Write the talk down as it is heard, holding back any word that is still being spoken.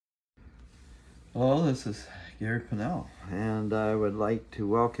Hello, this is Gary Panell, and I would like to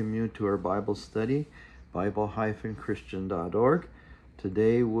welcome you to our Bible study, Bible-Christian.org.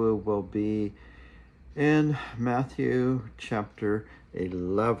 Today we will be in Matthew chapter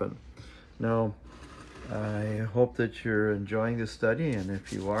 11. Now, I hope that you're enjoying the study, and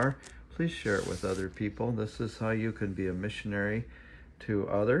if you are, please share it with other people. This is how you can be a missionary to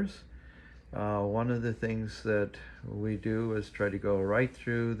others. One of the things that we do is try to go right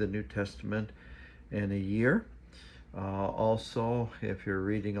through the New Testament in a year. Also, if you're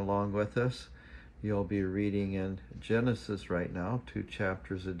reading along with us, you'll be reading in Genesis right now, 2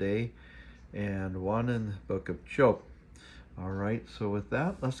 chapters a day, and one in the book of Job. All right, so with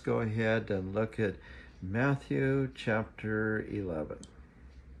that, let's go ahead and look at Matthew chapter 11,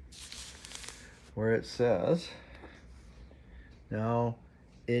 where it says, "Now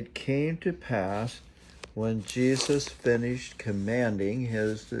it came to pass when Jesus finished commanding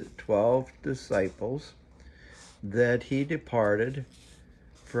his 12 disciples that he departed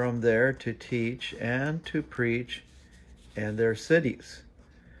from there to teach and to preach in their cities.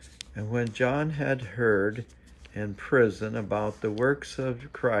 And when John had heard in prison about the works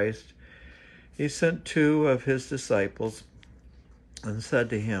of Christ, he sent 2 of his disciples and said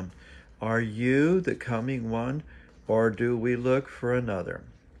to him, 'Are you the coming one, or do we look for another?'"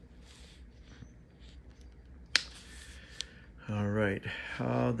 All right,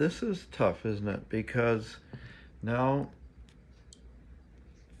 this is tough, isn't it? Because now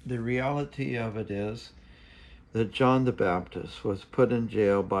the reality of it is that John the Baptist was put in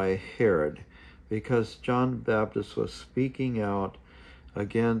jail by Herod because John the Baptist was speaking out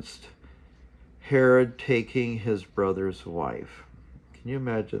against Herod taking his brother's wife. Can you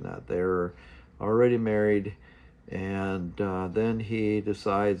imagine that? They were already married, and then he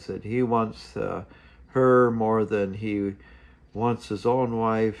decides that he wants her more than he wants his own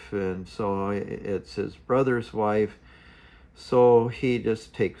wife, and so it's his brother's wife, so he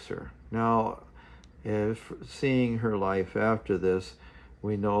just takes her. Now, if seeing her life after this,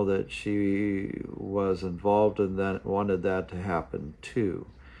 we know that she was involved in that, wanted that to happen too.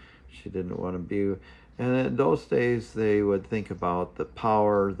 She didn't want to be, and in those days they would think about the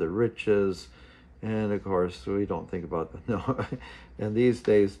power, the riches, and of course we don't think about that, no, and these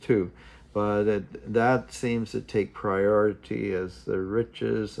days too. But that seems to take priority as the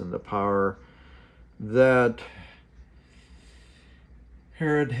riches and the power that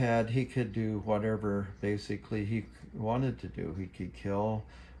Herod had. He could do whatever basically he wanted to do. He could kill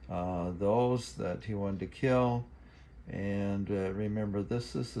those that he wanted to kill. And remember,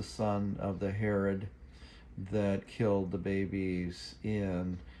 this is the son of the Herod that killed the babies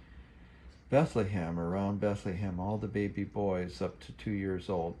in Bethlehem, around Bethlehem, all the baby boys up to 2 years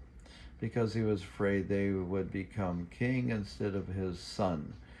old, because he was afraid they would become king instead of his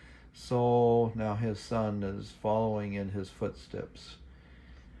son. So now his son is following in his footsteps.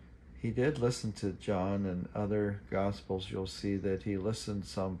 He did listen to John, and other Gospels you'll see that he listened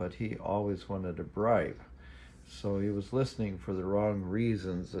some, but he always wanted a bribe. So he was listening for the wrong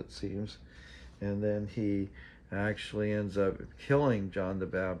reasons, it seems. And then he actually ends up killing John the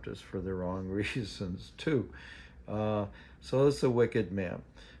Baptist for the wrong reasons too. So it's a wicked man.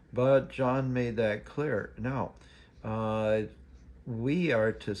 But John made that clear. Now, we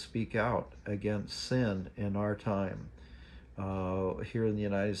are to speak out against sin in our time. Here in the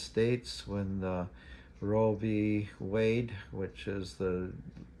United States, when Roe v. Wade, which is the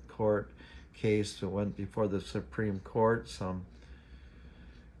court case that went before the Supreme Court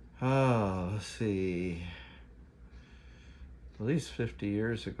let's see, at least 50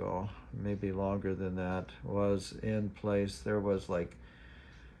 years ago, maybe longer than that, was in place, there was like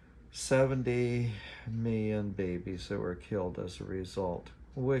 70 million babies that were killed as a result.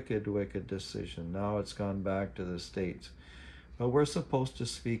 Wicked, wicked decision. Now it's gone back to the states. But we're supposed to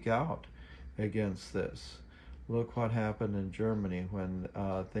speak out against this. Look what happened in Germany when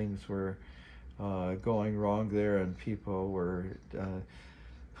things were going wrong there, and people were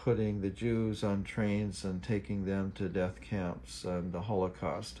putting the Jews on trains and taking them to death camps, and the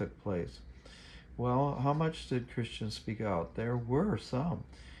Holocaust took place. Well, how much did Christians speak out? There were some,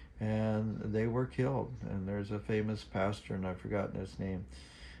 and they were killed. And there's a famous pastor, and I've forgotten his name.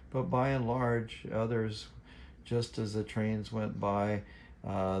 But by and large, others, just as the trains went by,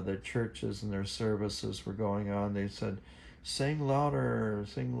 the churches and their services were going on, they said, sing louder,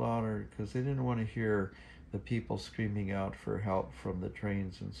 because they didn't want to hear the people screaming out for help from the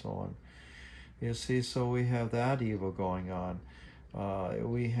trains and so on. You see, so we have that evil going on.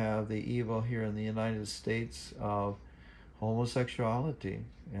 We have the evil here in the United States of homosexuality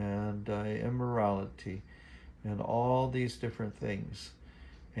and immorality and all these different things.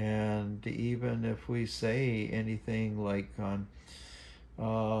 And even if we say anything like on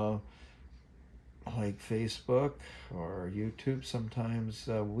like Facebook or YouTube, sometimes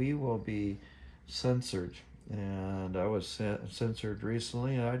we will be censored. And I was censored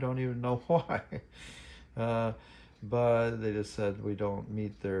recently, and I don't even know why. uh, but they just said we don't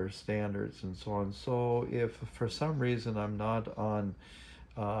meet their standards and so on. So if for some reason I'm not on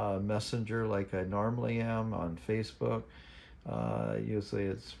Messenger like I normally am on Facebook,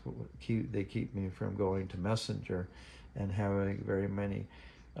 usually they keep me from going to Messenger and having very many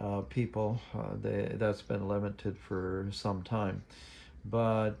people. That's been limited for some time.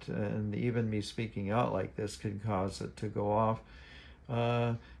 And even me speaking out like this can cause it to go off.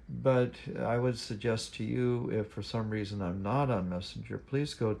 But I would suggest to you, if for some reason I'm not on Messenger,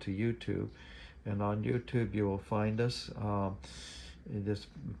 please go to YouTube. And on YouTube, you will find us. You just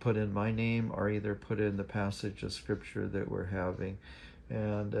put in my name, or either put in the passage of scripture that we're having.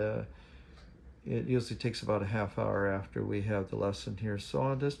 And it usually takes about a half hour after we have the lesson here.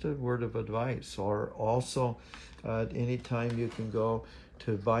 So just a word of advice. Or also, at any time you can go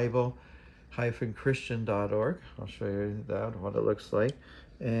to Bible-Christian.org. I'll show you that, what it looks like.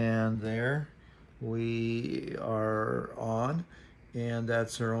 And there we are on, and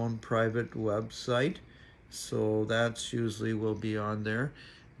that's our own private website. So that's usually will be on there.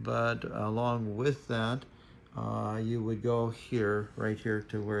 But along with that, you would go here, right here,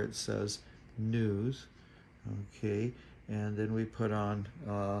 to where it says news. Okay, and then we put on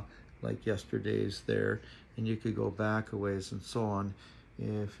like yesterday's there, and you could go back a ways and so on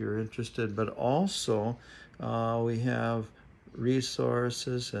if you're interested. But also we have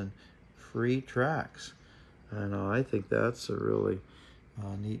resources and free tracks. I think that's a really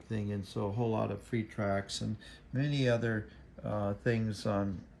neat thing. And so a whole lot of free tracks and many other things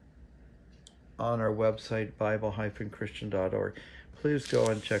on our website, Bible-Christian.org. Please go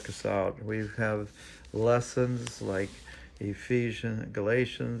and check us out. We have lessons like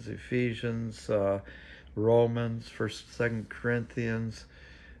Galatians, Ephesians, Romans, 1st, 2nd Corinthians,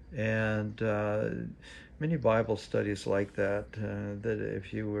 and many Bible studies like that, that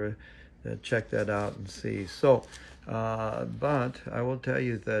if you were check that out and see. So, but I will tell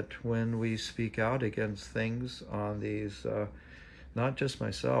you that when we speak out against things on these, not just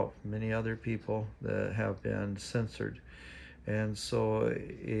myself, many other people that have been censored. And so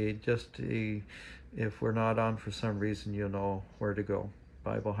if we're not on for some reason, you'll know where to go.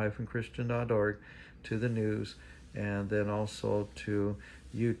 Bible-Christian.org, to the news, and then also to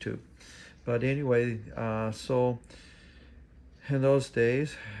YouTube. But anyway, so in those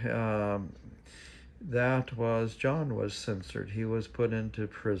days, John was censored. He was put into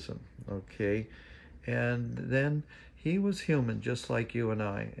prison, okay? And then he was human, just like you and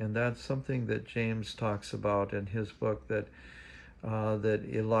I. And that's something that James talks about in his book, that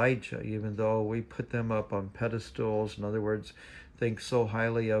Elijah, even though we put them up on pedestals, in other words, think so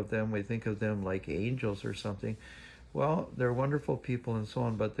highly of them, we think of them like angels or something. Well, they're wonderful people and so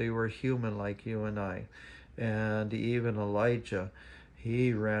on, but they were human like you and I. And even Elijah,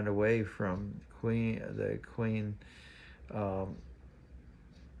 he ran away from the queen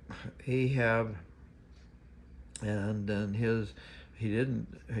Ahab, and then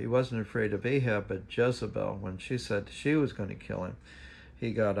he wasn't afraid of Ahab, but Jezebel, when she said she was going to kill him,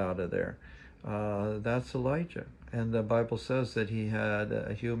 he got out of there. That's Elijah. And the Bible says that he had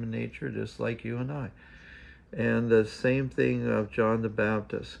a human nature just like you and I. And the same thing of John the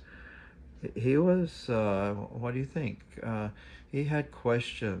Baptist. He was, what do you think? He had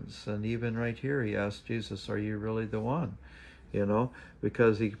questions. And even right here, he asked Jesus, are you really the one? You know,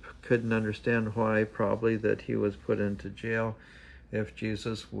 because he couldn't understand why probably that he was put into jail if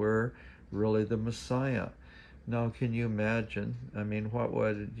Jesus were really the Messiah. Now, can you imagine? I mean, what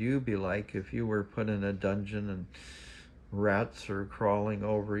would you be like if you were put in a dungeon and rats are crawling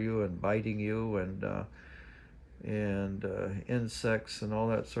over you and biting you and insects and all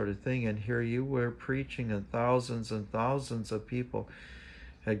that sort of thing, and here you were preaching, and thousands of people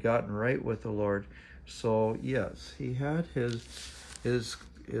had gotten right with the Lord. So yes, he had his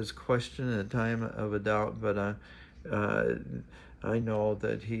question at a time of a doubt, but I know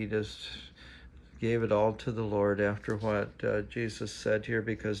that he just gave it all to the Lord after what Jesus said here,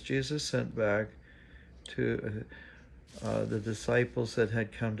 because Jesus sent back to the disciples that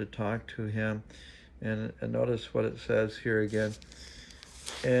had come to talk to him. And notice what it says here again.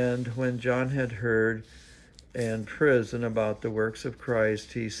 And when John had heard in prison about the works of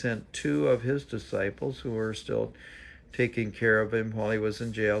Christ, he sent 2 of his disciples who were still taking care of him while he was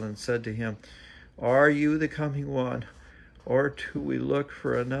in jail, and said to him, are you the coming one, or do we look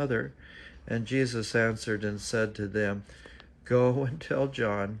for another? And Jesus answered and said to them, Go and tell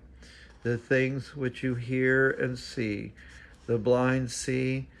John the things which you hear and see. The blind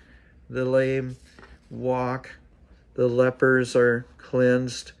see, the lame walk, the lepers are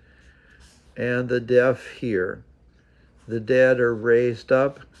cleansed, and the deaf hear. The dead are raised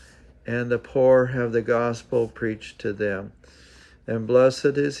up, and the poor have the gospel preached to them. And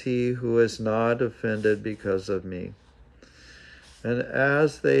blessed is he who is not offended because of me. And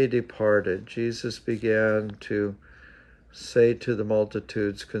as they departed, Jesus began to say to the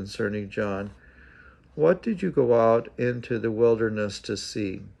multitudes concerning John, "What did you go out into the wilderness to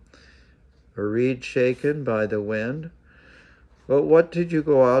see? A reed shaken by the wind? But what did you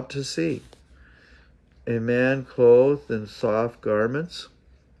go out to see? A man clothed in soft garments?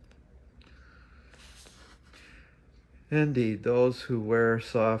 Indeed, those who wear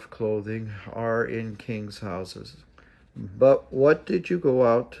soft clothing are in kings' houses. But what did you go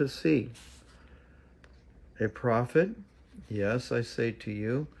out to see? A prophet? Yes, I say to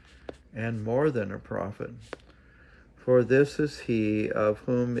you, and more than a prophet. For this is he of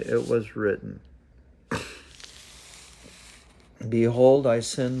whom it was written, 'Behold, I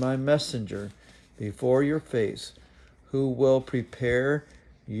send my messenger before your face, who will prepare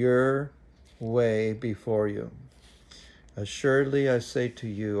your way before you.' Assuredly, I say to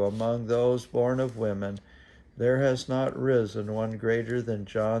you, among those born of women, there has not risen one greater than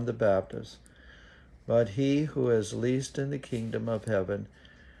John the Baptist. But he who is least in the kingdom of heaven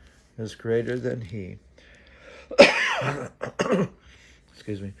is greater than he."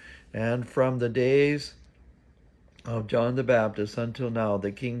 Excuse me. And from the days of John the Baptist until now,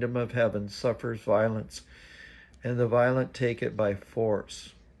 the kingdom of heaven suffers violence, and the violent take it by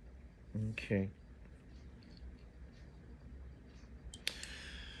force. Okay.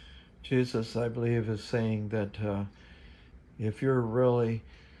 Jesus, I believe, is saying that if you're really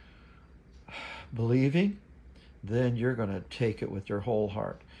believing, then you're going to take it with your whole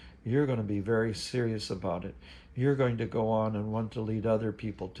heart. You're going to be very serious about it. You're going to go on and want to lead other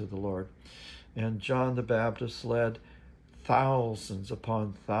people to the Lord. And John the Baptist led thousands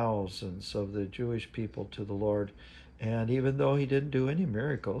upon thousands of the Jewish people to the Lord. And even though he didn't do any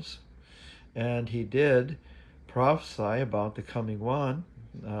miracles, and he did prophesy about the coming one,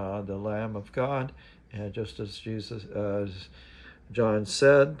 the Lamb of God, and just as John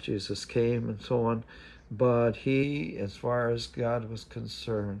said, Jesus came and so on. But he, as far as God was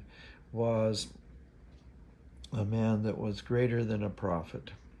concerned, was a man that was greater than a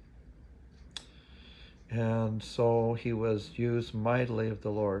prophet. And so he was used mightily of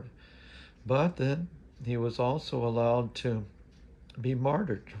the Lord. But then he was also allowed to be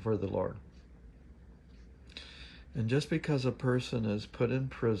martyred for the Lord. And just because a person is put in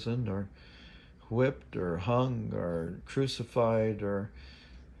prison or whipped or hung or crucified or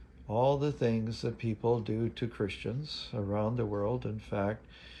all the things that people do to Christians around the world, in fact,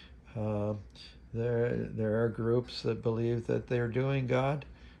 there are groups that believe that they're doing God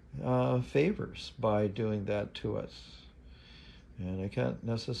favors by doing that to us. And I can't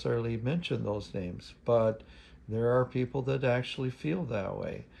necessarily mention those names, but there are people that actually feel that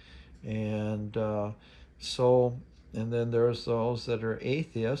way. And and then there's those that are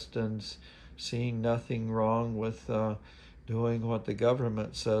atheists and seeing nothing wrong with doing what the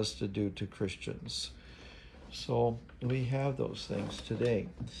government says to do to Christians. So we have those things today.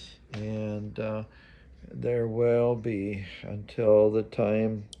 And there will be until the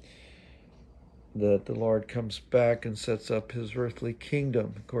time that the Lord comes back and sets up his earthly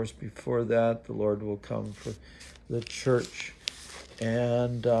kingdom. Of course, before that, the Lord will come for the church.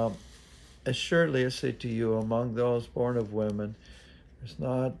 And assuredly, I say to you, among those born of women, there's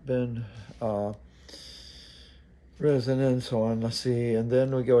not been risen and so on. Let's see. And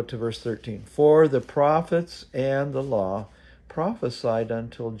then we go to verse 13. For the prophets and the law prophesied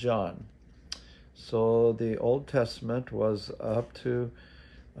until John. So the Old Testament was up to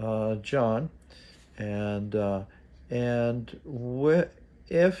John. And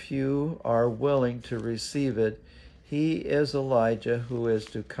if you are willing to receive it, he is Elijah who is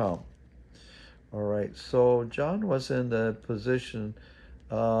to come. All right, so John was in the position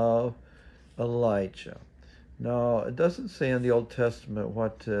of Elijah. Now, it doesn't say in the Old Testament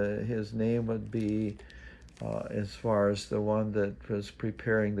what his name would be as far as the one that was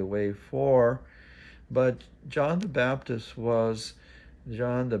preparing the way for, but John the Baptizer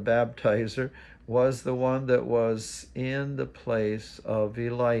was the one that was in the place of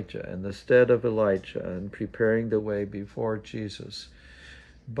Elijah, in the stead of Elijah, and preparing the way before Jesus.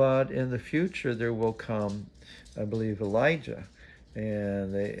 But in the future there will come, I believe, Elijah,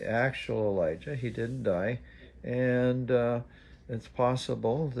 and the actual Elijah. He didn't die, and it's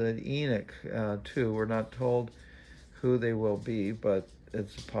possible that Enoch too. We're not told who they will be, but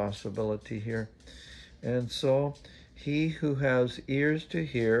it's a possibility here. And so, he who has ears to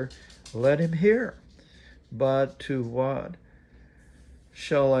hear, let him hear. But to what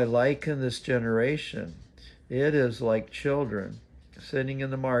shall I liken this generation? It is like children sitting in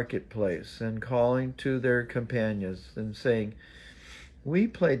the marketplace and calling to their companions and saying, we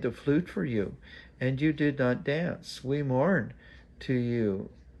played the flute for you, and you did not dance. We mourned to you,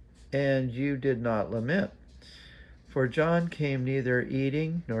 and you did not lament. For John came neither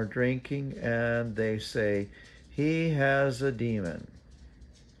eating nor drinking, and they say, he has a demon.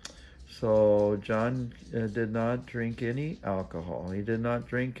 So John did not drink any alcohol. He did not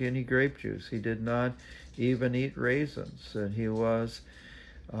drink any grape juice. He did not even eat raisins. And he was,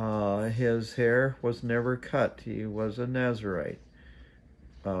 his hair was never cut. He was a Nazarite.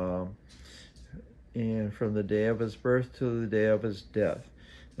 And from the day of his birth to the day of his death.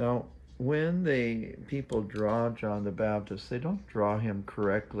 Now, when people draw John the Baptist, they don't draw him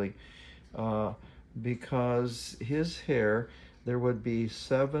correctly, because his hair, there would be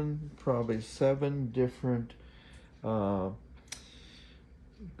probably seven different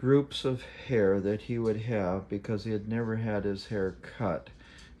groups of hair that he would have, because he had never had his hair cut.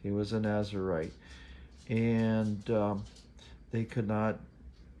 He was a Nazarite, and they could not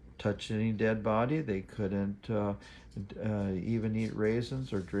touch any dead body. They couldn't even eat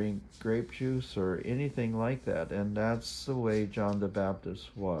raisins or drink grape juice or anything like that. And that's the way John the Baptist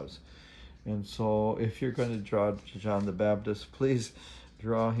was. And so if you're going to draw John the Baptist, please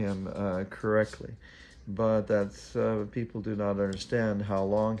draw him correctly. But that's people do not understand how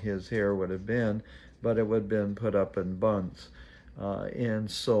long his hair would have been, but it would have been put up in buns, and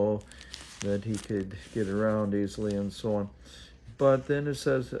so that he could get around easily and so on. But then it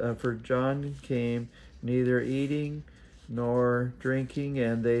says, for John came neither eating nor drinking,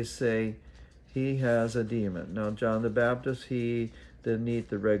 and they say he has a demon. Now, John the Baptist, he didn't eat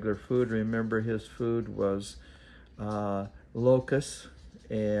the regular food. Remember, his food was locusts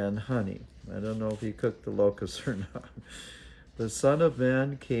and honey. I don't know if he cooked the locusts or not. The Son of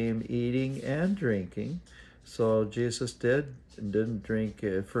Man came eating and drinking. So Jesus didn't drink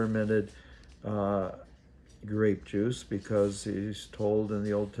fermented grape juice, because he's told in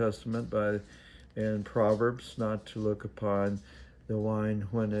the Old Testament in Proverbs not to look upon the wine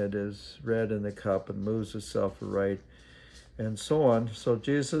when it is red in the cup and moves itself aright, and so on. So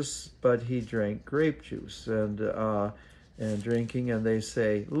Jesus, but he drank grape juice and drinking, and they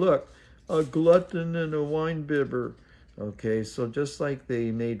say, look, a glutton and a wine bibber. Okay, so just like they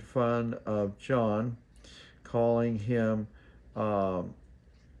made fun of John, calling him a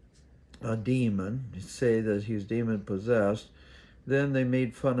demon, say that he's demon possessed, then they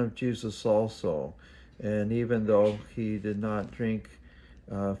made fun of Jesus also. And even though he did not drink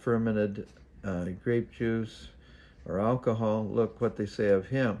fermented grape juice or alcohol, look what they say of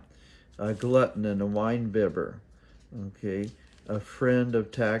him: a glutton and a wine bibber, okay, a friend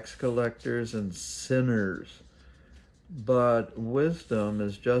of tax collectors and sinners. But wisdom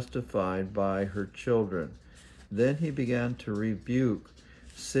is justified by her children. Then he began to rebuke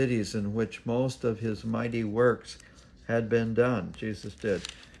cities in which most of his mighty works had been done, Jesus did,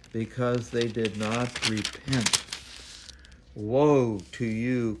 because they did not repent. Woe to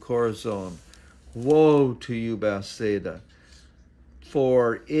you, Chorazin! Woe to you, Bethsaida!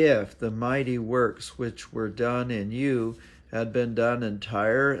 For if the mighty works which were done in you had been done in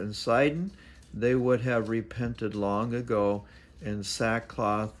Tyre and Sidon, they would have repented long ago in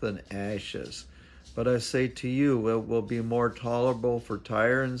sackcloth and ashes. But I say to you, it will be more tolerable for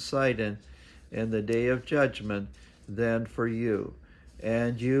Tyre and Sidon in the day of judgment than for you.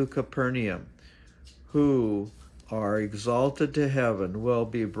 And you, Capernaum, who are exalted to heaven, will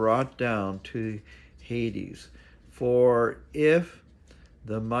be brought down to Hades. For if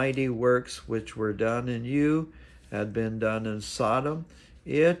the mighty works which were done in you had been done in Sodom,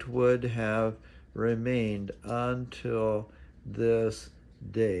 it would have remained until this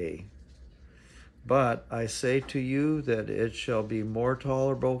day. But I say to you that it shall be more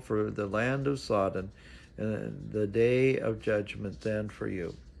tolerable for the land of Sodom in the day of judgment than for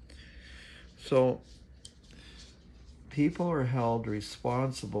you. So people are held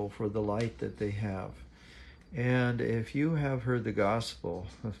responsible for the light that they have. And if you have heard the gospel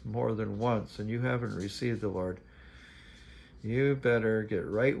more than once and you haven't received the Lord, you better get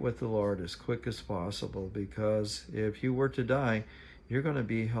right with the Lord as quick as possible, because if you were to die, you're going to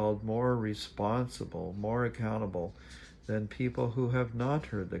be held more responsible, more accountable than people who have not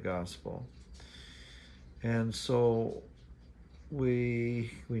heard the gospel. And so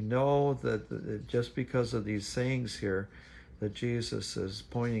we know that just because of these sayings here that Jesus is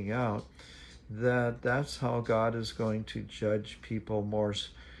pointing out, that's how God is going to judge people more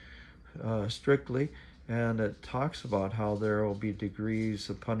strictly. And it talks about how there will be degrees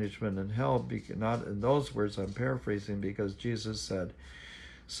of punishment in hell. Not in those words, I'm paraphrasing, because Jesus said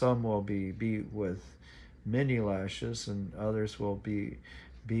some will be beat with many lashes and others will be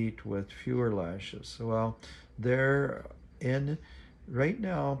beat with fewer lashes. Well, they're in right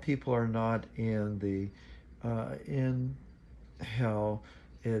now. People are not in hell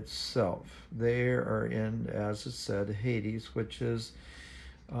itself. They are in, as it said, Hades, which is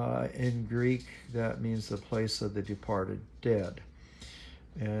in Greek, that means the place of the departed dead.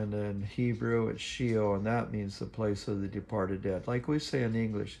 And in Hebrew, it's Sheol, and that means the place of the departed dead. Like we say in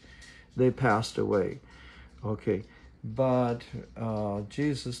English, they passed away. Okay, but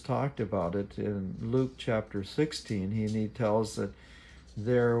Jesus talked about it in Luke chapter 16. He tells that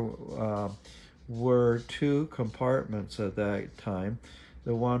there were two compartments at that time.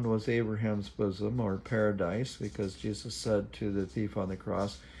 The one was Abraham's bosom, or paradise, because Jesus said to the thief on the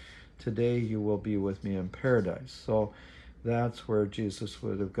cross, "Today you will be with me in paradise." So that's where Jesus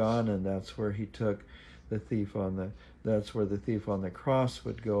would have gone, and that's where he took the thief that's where the thief on the cross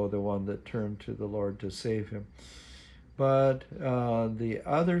would go, the one that turned to the Lord to save him. But the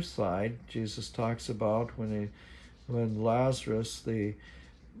other side, Jesus talks about when Lazarus, the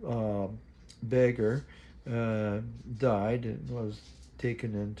beggar, died and was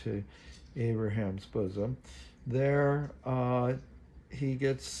taken into Abraham's bosom. There he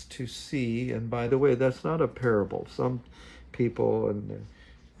gets to see, and by the way, that's not a parable. Some people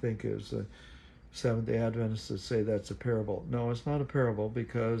think it's a Seventh-day Adventists that say that's a parable. No, it's not a parable,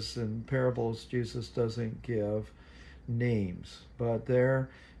 because in parables Jesus doesn't give names, but there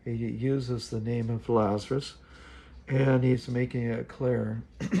he uses the name of Lazarus, and he's making it clear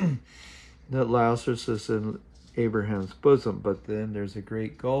that Lazarus is in Abraham's bosom, but then there's a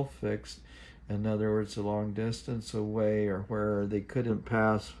great gulf fixed. In other words, a long distance away, or where they couldn't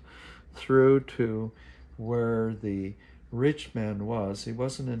pass through to where the rich man was. He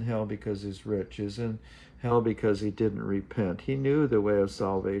wasn't in hell because he's rich. He's in hell because he didn't repent. He knew the way of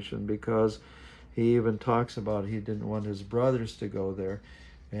salvation, because he even talks about he didn't want his brothers to go there.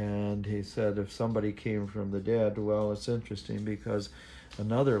 And he said if somebody came from the dead, well, it's interesting because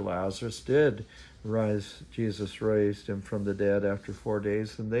another Lazarus did rise. Jesus raised him from the dead after 4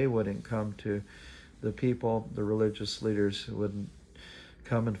 days, and they wouldn't come to the people. The religious leaders wouldn't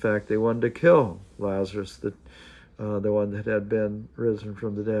come. In fact, they wanted to kill Lazarus, the one that had been risen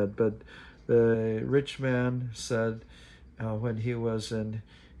from the dead. But the rich man said when he was in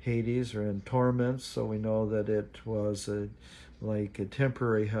Hades, or in torments, so we know that it was like a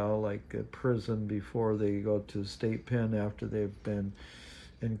temporary hell, like a prison before they go to state pen after they've been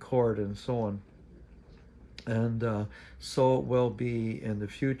in court and so on. And so it will be in the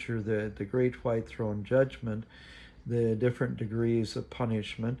future, the great white throne judgment, the different degrees of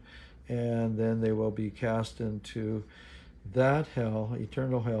punishment, and then they will be cast into that hell,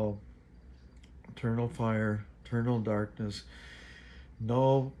 eternal fire, eternal darkness.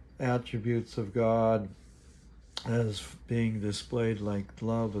 No attributes of God as being displayed, like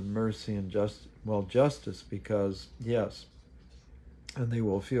love and mercy and justice, because yes, and they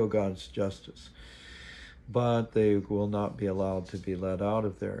will feel God's justice, but they will not be allowed to be let out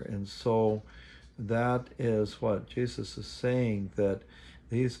of there. And so that is what Jesus is saying, that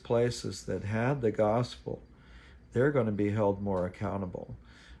these places that had the gospel, they're going to be held more accountable,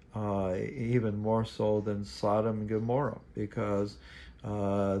 even more so than Sodom and Gomorrah, because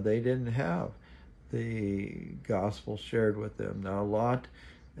they didn't have the gospel shared with them. Now Lot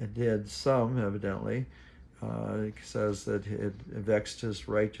did some, evidently. It says that it vexed his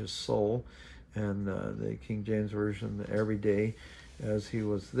righteous soul, and the King James Version, every day as he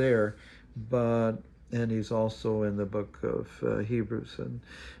was there. And he's also in the book of Hebrews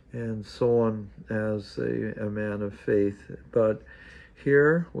and so on, as a man of faith. But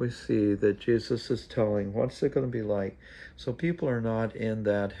here we see that Jesus is telling what's it going to be like. So people are not in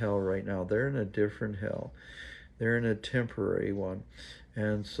that hell right now. They're in a different hell. They're in a temporary one.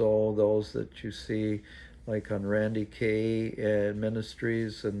 And so those that you see, like on Randy K.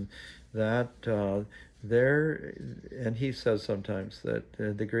 Ministries, and that there, and he says sometimes that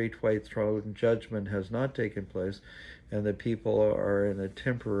the great white throne judgment has not taken place, and the people are in a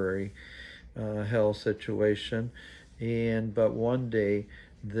temporary hell situation. But one day,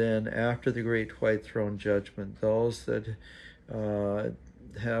 then after the great white throne judgment, those that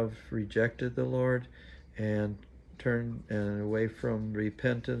have rejected the Lord and turned away from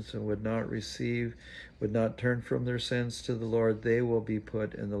repentance and would not turn from their sins to the Lord, they will be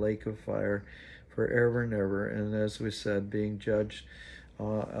put in the lake of fire forever and ever. And as we said, being judged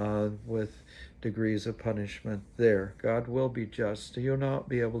with degrees of punishment there. God will be just. You'll not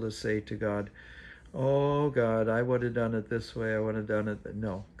be able to say to God, oh God, I would have done it this way, I would have done it.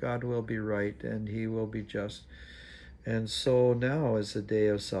 No, God will be right and he will be just. And so now is the day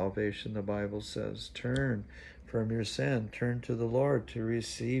of salvation, the Bible says. Turn from your sin. Turn to the Lord to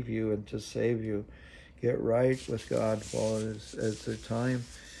receive you and to save you. Get right with God while it's the time.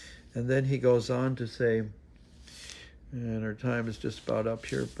 And then he goes on to say, and our time is just about up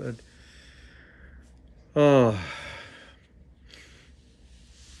here, but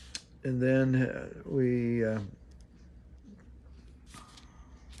and then we go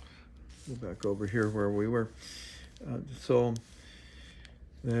back over here where we were. So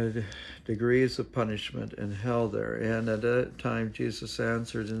the degrees of punishment in hell there. And at that time Jesus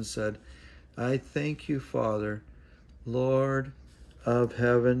answered and said, I thank you, Father, Lord of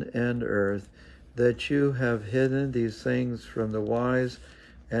heaven and earth, that you have hidden these things from the wise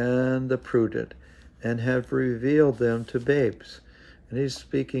and the prudent, and have revealed them to babes. And he's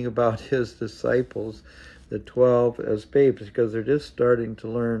speaking about his disciples, the 12, as babes, because they're just starting to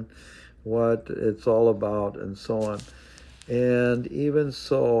learn what it's all about and so on. And even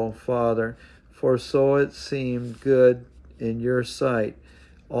so, Father, for so it seemed good in your sight,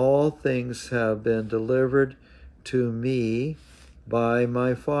 all things have been delivered to me by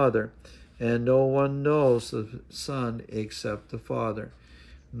my Father, and no one knows the Son except the Father,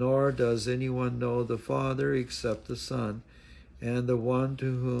 nor does anyone know the Father except the Son, and the one to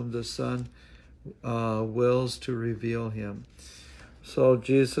whom the Son wills to reveal him. So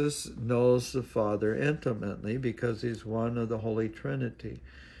Jesus knows the Father intimately because he's one of the Holy Trinity.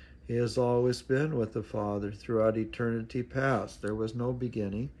 He has always been with the Father throughout eternity past. There was no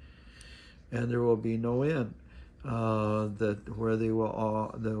beginning, and there will be no end. Where they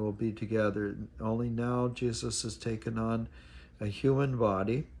will be together. Only now Jesus has taken on a human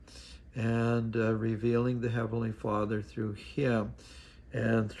body and revealing the Heavenly Father through him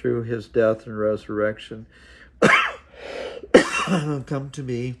and through his death and resurrection. Come to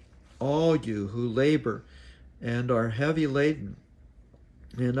me, all you who labor and are heavy laden,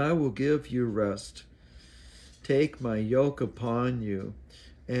 and I will give you rest. Take my yoke upon you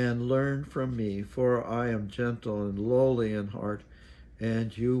and learn from me, for I am gentle and lowly in heart,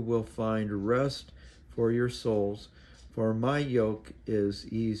 and you will find rest for your souls. For my yoke is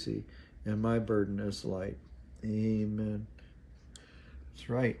easy and my burden is light. Amen. That's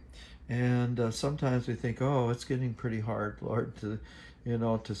right. And sometimes we think, oh, it's getting pretty hard, Lord, to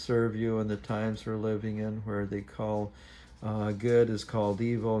serve you in the times we're living in, where they call good is called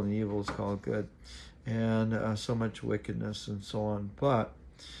evil and evil is called good, and so much wickedness and so on. But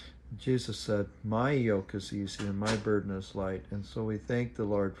Jesus said, my yoke is easy and my burden is light. And so we thank the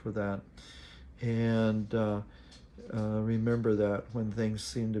Lord for that. And remember that when things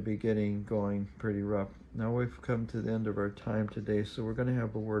seem to be going pretty rough. Now we've come to the end of our time today, so we're going to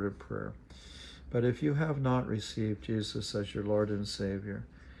have a word of prayer. But if you have not received Jesus as your Lord and Savior,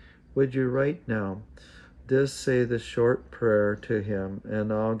 would you right now just say the short prayer to him,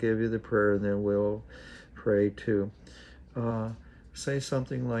 and I'll give you the prayer and then we'll pray too. Say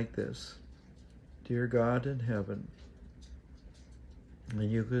something like this: Dear God in heaven,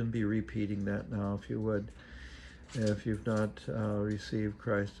 and you can be repeating that now if you would, if you've not received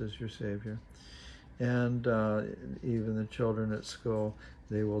Christ as your Savior. And even the children at school,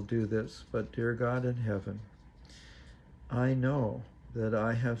 they will do this. But dear God in heaven, I know that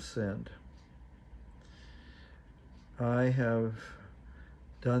I have sinned. I have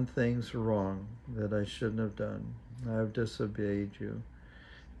done things wrong that I shouldn't have done. I have disobeyed you.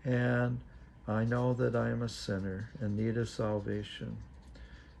 And I know that I am a sinner in need of salvation.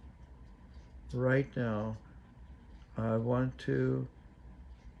 Right now, I want to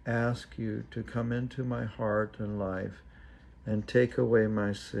ask you to come into my heart and life and take away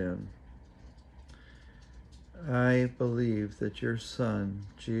my sin. I believe that your Son,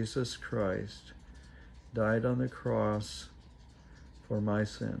 Jesus Christ, died on the cross for my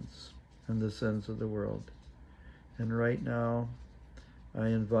sins and the sins of the world. And right now, I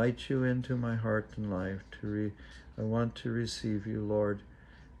invite you into my heart and life. I want to receive you, Lord,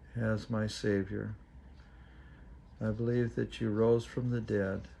 as my Savior. I believe that you rose from the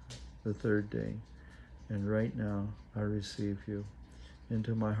dead the third day. And right now, I receive you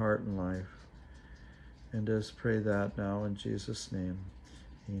into my heart and life. And just pray that now in Jesus' name.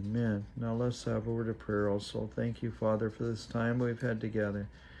 Amen. Now let's have a word of prayer also. Thank you, Father, for this time we've had together.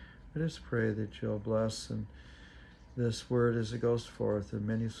 I just pray that you'll bless and this word as it goes forth, and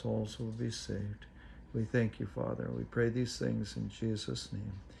many souls will be saved. We thank you, Father. We pray these things in Jesus'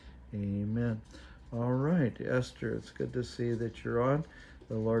 name. Amen. All right, Esther, it's good to see that you're on.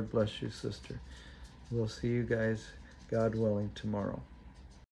 The Lord bless you, sister. We'll see you guys, God willing, tomorrow.